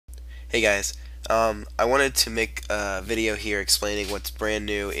Hey guys, I wanted to make a video here explaining what's brand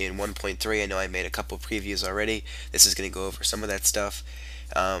new in 1.3. I know I made a couple previews already. This is going to go over some of that stuff.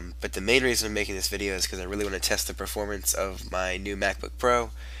 But the main reason I'm making this video is because I really want to test the performance of my new MacBook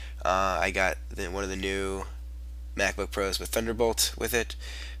Pro. I got one of the new MacBook Pros with Thunderbolt with it,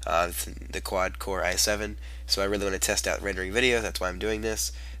 the quad-core i7. So I really want to test out rendering videos. That's why I'm doing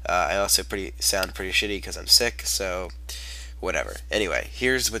this. I also sound pretty shitty because I'm sick, so whatever. Anyway,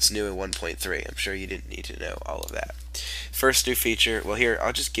 here's what's new in 1.3. I'm sure you didn't need to know all of that. First new feature, well here,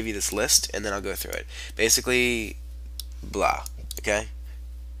 I'll just give you this list and then I'll go through it. Basically, blah, okay?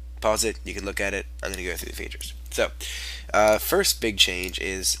 Pause it, you can look at it, I'm going to go through the features. So, first big change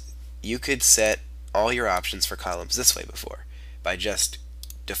is you could set all your options for columns this way before, by just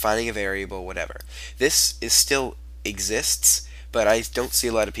defining a variable, whatever. This is still exists, but I don't see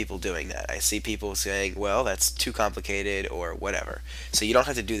a lot of people doing that. I see people saying, well, that's too complicated or whatever. So you don't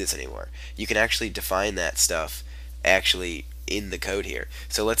have to do this anymore. You can actually define that stuff actually in the code here.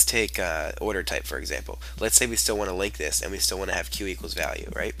 So let's take order type, for example. Let's say we still want to link this and we still want to have q equals value,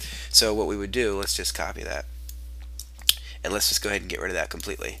 right? So what we would do, let's just copy that. And let's just go ahead and get rid of that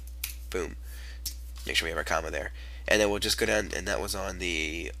completely. Boom. Make sure we have our comma there. And then we'll just go down, and that was on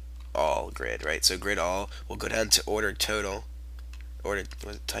the all grid, right? So grid all, we'll go down to order total. Order,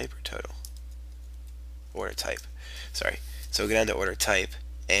 was it type or total? Order type. Sorry. So we'll go down to order type,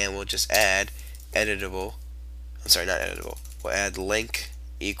 and we'll just add editable. I'm sorry, not editable. We'll add link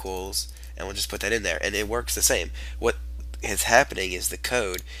equals, and we'll just put that in there, and it works the same. What is happening is the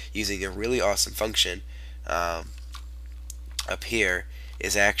code using a really awesome function up here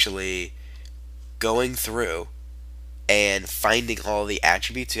is actually going through and finding all the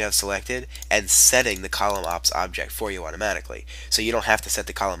attributes you have selected and setting the columnOpts object for you automatically. So you don't have to set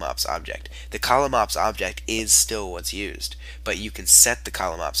the columnOpts object. The columnOpts object is still what's used, but you can set the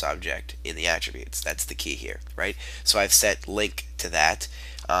columnOpts object in the attributes. That's the key here, right? So I've set link to that.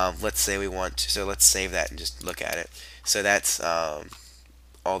 Let's say we want to, so let's save that and just look at it. So that's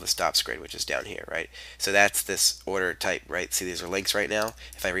all the stops grid, which is down here, right? So that's this order type, right? See, these are links right now.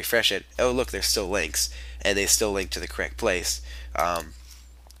 If I refresh it, oh look, there's still links, and they still link to the correct place, right?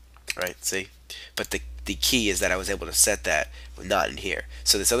 See, but the key is that I was able to set that not in here.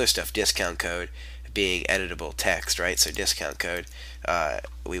 So this other stuff, discount code, being editable text, right? So discount code,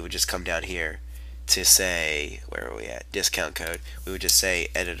 we would just come down here to say, where are we at? Discount code. We would just say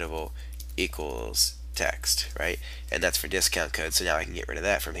editable equals text, right? And that's for discount code, so now I can get rid of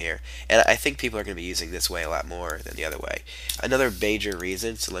that from here. And I think people are going to be using this way a lot more than the other way. Another major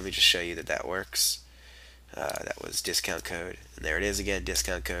reason, so let me just show you that that works. That was discount code, and there it is again,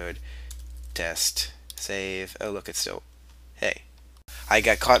 discount code, test, save. Oh look, it's still, hey, I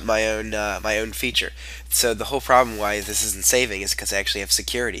got caught in my own feature. So the whole problem why this isn't saving is because I actually have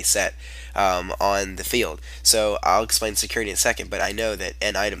security set on the field. So I'll explain security in a second, but I know that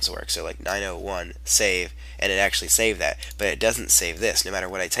n items work. So like 901 save, and it actually saved that, but it doesn't save this. No matter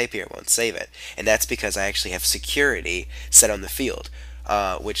what I type here, it won't save it, and that's because I actually have security set on the field.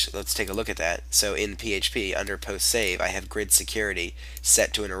 Which, let's take a look at that. So in PHP, under post save, I have grid security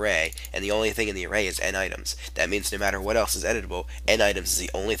set to an array, and the only thing in the array is n items. That means no matter what else is editable, n items is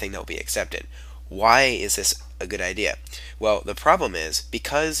the only thing that will be accepted. Why is this a good idea? Well, the problem is,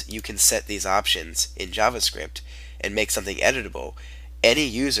 because you can set these options in JavaScript and make something editable, any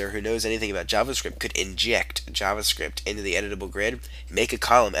user who knows anything about JavaScript could inject JavaScript into the editable grid, make a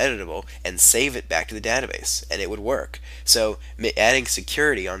column editable, and save it back to the database, and it would work. So adding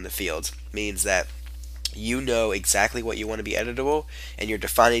security on the fields means that you know exactly what you want to be editable, and you're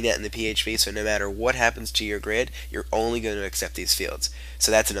defining that in the PHP, so no matter what happens to your grid, you're only going to accept these fields.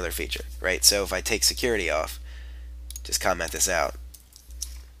 So that's another feature, right? So if I take security off, just comment this out,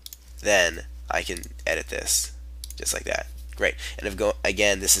 then I can edit this just like that. Great. And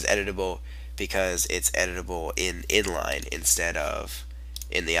again, this is editable because it's editable in inline instead of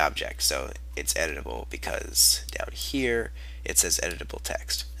in the object. So it's editable because down here it says editable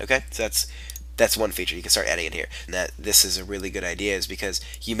text. Okay, so that's one feature you can start adding in here. And that this is a really good idea is because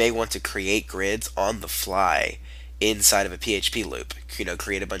you may want to create grids on the fly inside of a PHP loop, you know,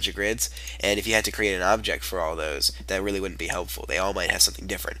 create a bunch of grids, and if you had to create an object for all those, that really wouldn't be helpful. They all might have something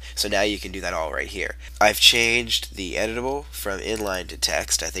different. So now you can do that all right here. I've changed the editable from inline to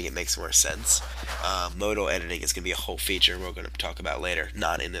text. I think it makes more sense. Modal editing is going to be a whole feature we're going to talk about later,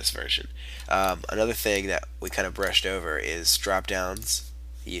 not in this version. Another thing that we kind of brushed over is dropdowns,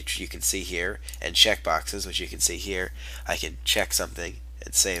 which you can see here, and checkboxes, which you can see here. I can check something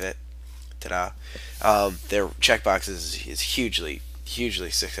and save it. Ta-da. Their checkboxes is hugely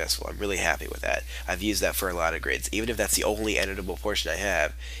hugely successful. I'm really happy with that. I've used that for a lot of grids. Even if that's the only editable portion I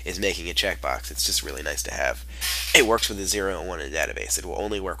have is making a checkbox, it's just really nice to have. It works with a 0 and 1 in a database. It will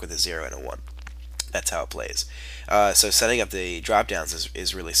only work with a 0 and a 1. That's how it plays. So setting up the dropdowns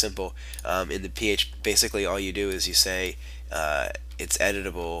is really simple. In the PH, basically all you do is you say it's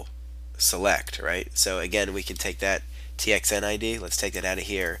editable select, right? So again, we can take that TXN ID, let's take that out of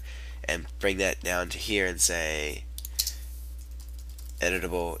here and bring that down to here and say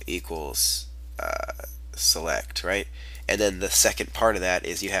editable equals select, right? And then the second part of that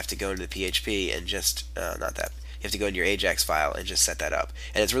is you have to go into the PHP and just, not that, you have to go into your Ajax file and just set that up.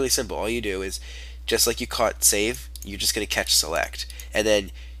 And it's really simple. All you do is, just like you caught save, you're just going to catch select. And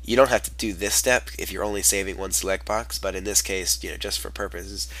then you don't have to do this step if you're only saving one select box, but in this case, just for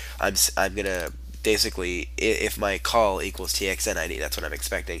purposes, I'm going to basically, if my call equals TXN ID, that's what I'm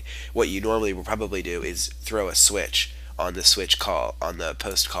expecting. What you normally will probably do is throw a switch on the switch call, on the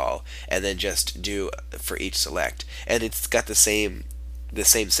post call, and then just do for each select. And it's got the same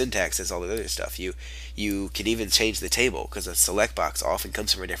syntax as all the other stuff. You can even change the table, because a select box often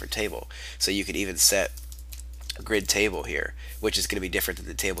comes from a different table. So you can even set a grid table here, which is going to be different than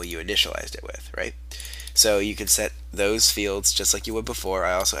the table you initialized it with, right? So you can set those fields just like you would before.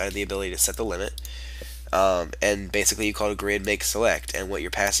 I also added the ability to set the limit. And basically you call a grid make select, and what you're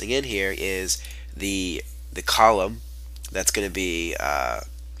passing in here is the column that's going to be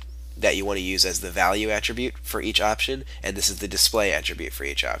that you want to use as the value attribute for each option, and this is the display attribute for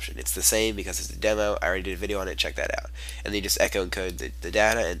each option. It's the same because it's a demo. I already did a video on it, check that out. And then you just echo encode the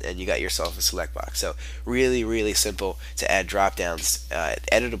data, and you got yourself a select box. So really, really simple to add drop-downs,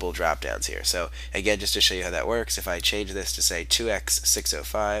 editable drop-downs here. So again, just to show you how that works, if I change this to say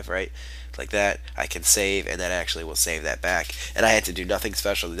 2x605, right, like that, I can save, and that actually will save that back. And I had to do nothing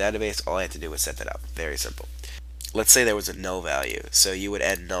special to the database. All I had to do was set that up. Very simple. Let's say there was a null value, so you would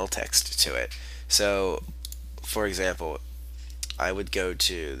add null text to it. So, for example, I would go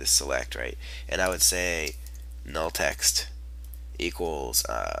to the select, right, and I would say null text equals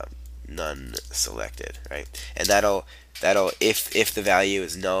none selected, right, and that'll if the value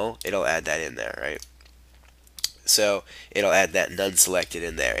is null, it'll add that in there, right. So it'll add that none selected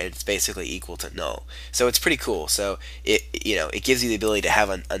in there, and it's basically equal to null. So it's pretty cool. So it gives you the ability to have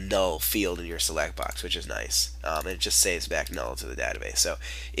a null field in your select box, which is nice. And it just saves back null to the database. So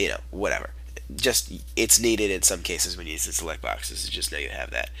whatever. Just it's needed in some cases when you use the select boxes. So just know you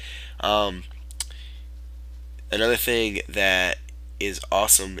have that. Another thing that is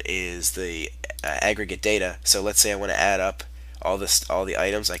awesome is the aggregate data. So let's say I want to add up all the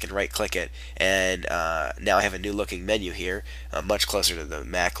items. I can right click it, and now I have a new looking menu here, much closer to the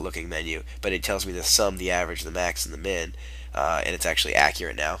Mac looking menu, but it tells me the sum, the average, the max, and the min, and it's actually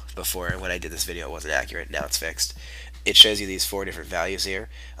accurate now. Before, when I did this video, it wasn't accurate. Now it's fixed. It shows you these 4 different values here,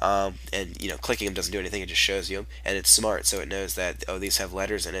 and clicking them doesn't do anything. It just shows you them, and it's smart, so it knows that, oh, these have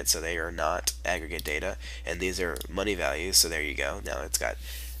letters in it, so they are not aggregate data, and these are money values, so there you go. Now it's got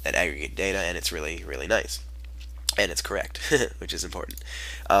that aggregate data, and it's really, really nice. And it's correct, which is important.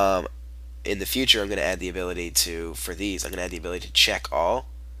 In the future, I'm going to add the ability to, for these, I'm going to add the ability to check all,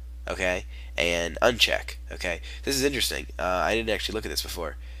 okay, and uncheck, okay. This is interesting. I didn't actually look at this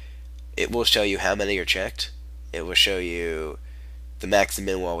before. It will show you how many are checked. It will show you the max and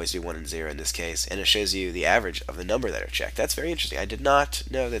min will always be 1 and 0 in this case, and it shows you the average of the number that are checked. That's very interesting. I did not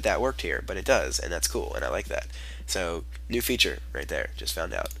know that that worked here, but it does, and that's cool, and I like that. So, new feature right there. Just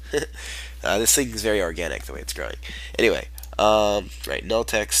found out. This thing is very organic the way it's growing. Anyway, right, null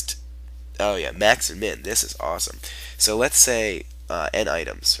text. Oh yeah, max and min. This is awesome. So let's say n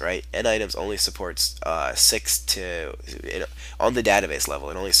items, right? N items only supports 6 to, on the database level,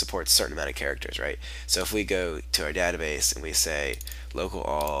 it only supports a certain amount of characters, right? So if we go to our database and we say local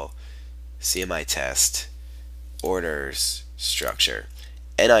all, CMI test, orders, structure,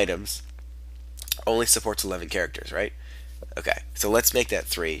 n items only supports 11 characters, right? Okay, so let's make that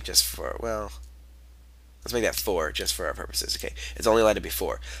 3 just for, well, let's make that 4 just for our purposes. Okay, it's only allowed to be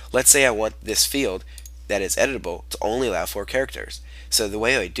 4. Let's say I want this field that is editable to only allow 4 characters. So the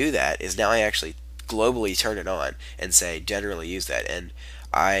way I do that is now I actually globally turn it on and say generally use that, and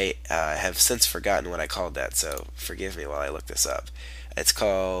I have since forgotten what I called that, so forgive me while I look this up. It's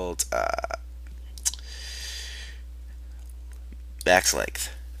called max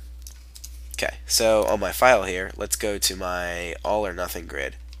length. Okay, so on my file here, let's go to my all or nothing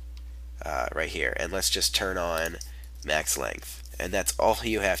grid right here, and let's just turn on max length. And that's all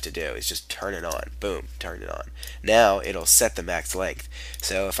you have to do is just turn it on. Boom, turn it on. Now it'll set the max length.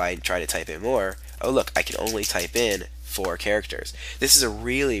 So if I try to type in more, oh look, I can only type in 4 characters. This is a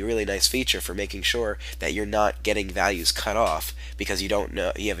really, really nice feature for making sure that you're not getting values cut off because you don't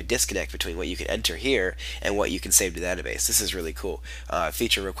know, you have a disconnect between what you can enter here and what you can save to the database. This is really cool.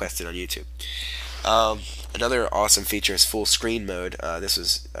 Feature requested on YouTube. Another awesome feature is full screen mode. This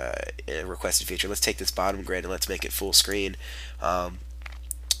was a requested feature. Let's take this bottom grid and let's make it full screen.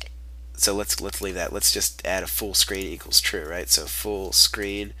 So let's leave that. Let's just add a full screen equals true, right? So full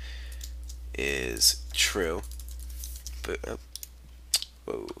screen is true. But,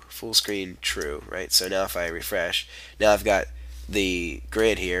 whoa, full screen true, right? So now if I refresh, now I've got the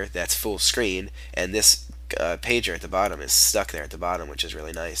grid here that's full screen, and this pager at the bottom is stuck there at the bottom, which is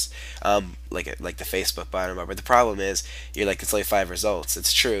really nice. Like the Facebook bottom bar. But the problem is, you're like, it's only 5 results.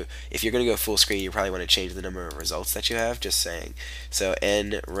 It's true. If you're going to go full screen, you probably want to change the number of results that you have. Just saying. So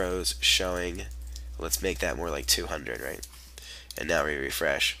n rows showing. Let's make that more like 200, right? And now we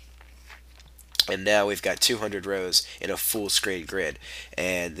refresh. And now we've got 200 rows in a full screen grid.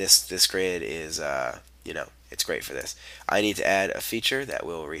 And this grid is, you know, it's great for this. I need to add a feature that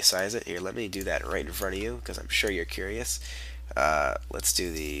will resize it. Here, let me do that right in front of you because I'm sure you're curious. Let's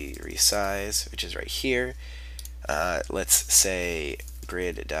do the resize, which is right here. Let's say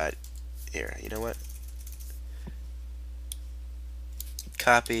grid dot here. You know what?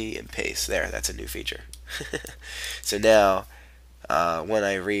 Copy and paste. There, that's a new feature. So now, when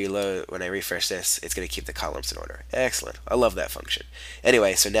I refresh this, it's going to keep the columns in order. Excellent. I love that function.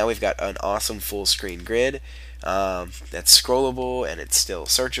 Anyway, so now we've got an awesome full screen grid that's scrollable and it's still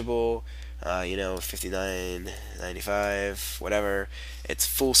searchable. You know, 59.95, whatever. It's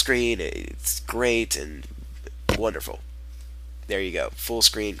full screen. It's great and wonderful. There you go. Full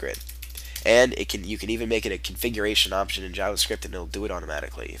screen grid. And you can even make it a configuration option in JavaScript and it'll do it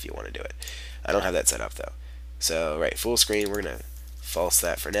automatically if you want to do it. I don't have that set up though. So, right, full screen, we're going to false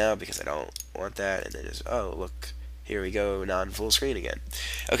that for now because I don't want that, and then just, oh look, here we go, non-full screen again.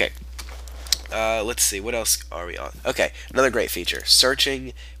 Okay, let's see, what else are we on? Okay, another great feature,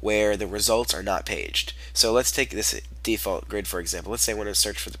 searching where the results are not paged. So let's take this default grid for example. Let's say I want to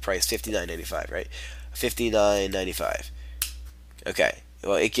search for the price $59.95, right? $59.95. Okay,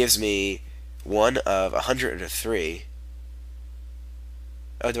 well it gives me one of 103.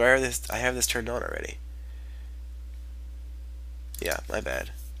 Oh, do I have this? I have this turned on already. Yeah, my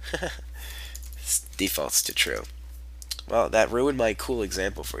bad. Defaults to true. Well, that ruined my cool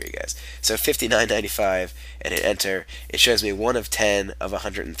example for you guys. So $59.95 and hit enter. It shows me 1 of 10 of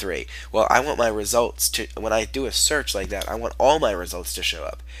 103. Well, I want my results to, when I do a search like that, I want all my results to show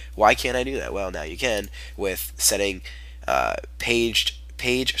up. Why can't I do that? Well, now you can with setting page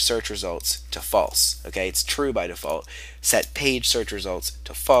search results to false. Okay, it's true by default. Set page search results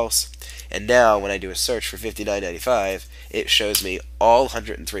to false. And now when I do a search for $59.95, it shows me all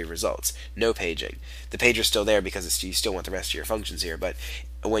 103 results. No paging. The pager's still there because you still want the rest of your functions here, but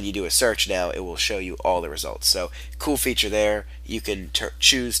when you do a search now, it will show you all the results. So, cool feature there. You can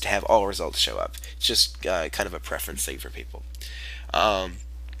choose to have all results show up. It's just kind of a preference thing for people. Don't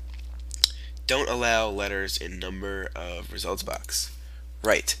allow letters in number of results box.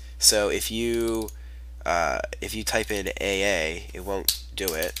 Right. So if you type in AA, it won't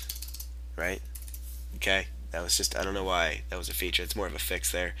do it. Right? Okay. That was just, I don't know why that was a feature. It's more of a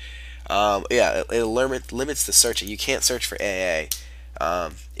fix there. Yeah, it limits the searching. You can't search for AA.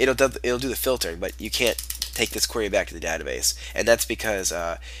 It'll do the filtering, but you can't take this query back to the database. And that's because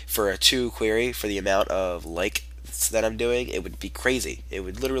for a 2 query, for the amount of likes that I'm doing, it would be crazy. It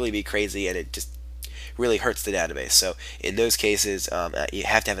would literally be crazy, and it just really hurts the database. So in those cases, you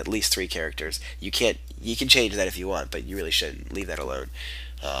have to have at least 3 characters. You can change that if you want, but you really shouldn't. Leave that alone.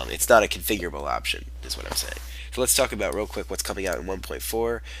 It's not a configurable option, is what I'm saying. So let's talk about real quick what's coming out in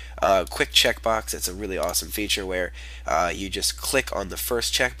 1.4. Quick checkbox. It's a really awesome feature where you just click on the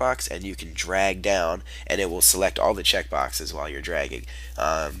first checkbox and you can drag down, and it will select all the checkboxes while you're dragging.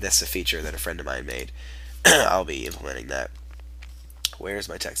 That's a feature that a friend of mine made. I'll be implementing that. Where's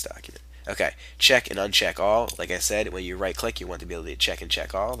my text document? Okay, check and uncheck all. Like I said, when you right click, you want to be able to check and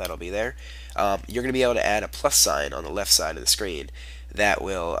check all. That'll be there. You're going to be able to add a plus sign on the left side of the screen that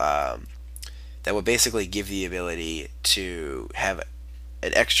will basically give the ability to have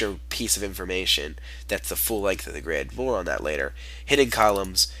an extra piece of information that's the full length of the grid. More on that later. Hidden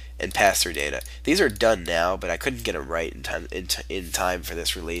columns and pass-through data. These are done now, but I couldn't get them right in time for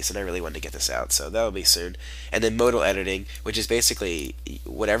this release, and I really wanted to get this out, so that'll be soon. And then modal editing, which is basically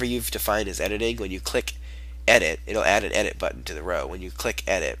whatever you've defined as editing. When you click edit, it'll add an edit button to the row. When you click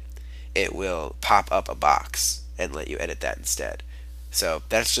edit, it will pop up a box and let you edit that instead. So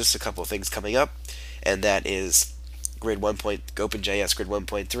that's just a couple of things coming up, and that is OpenJS Grid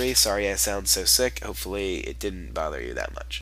 1.3. Sorry I sound so sick. Hopefully it didn't bother you that much.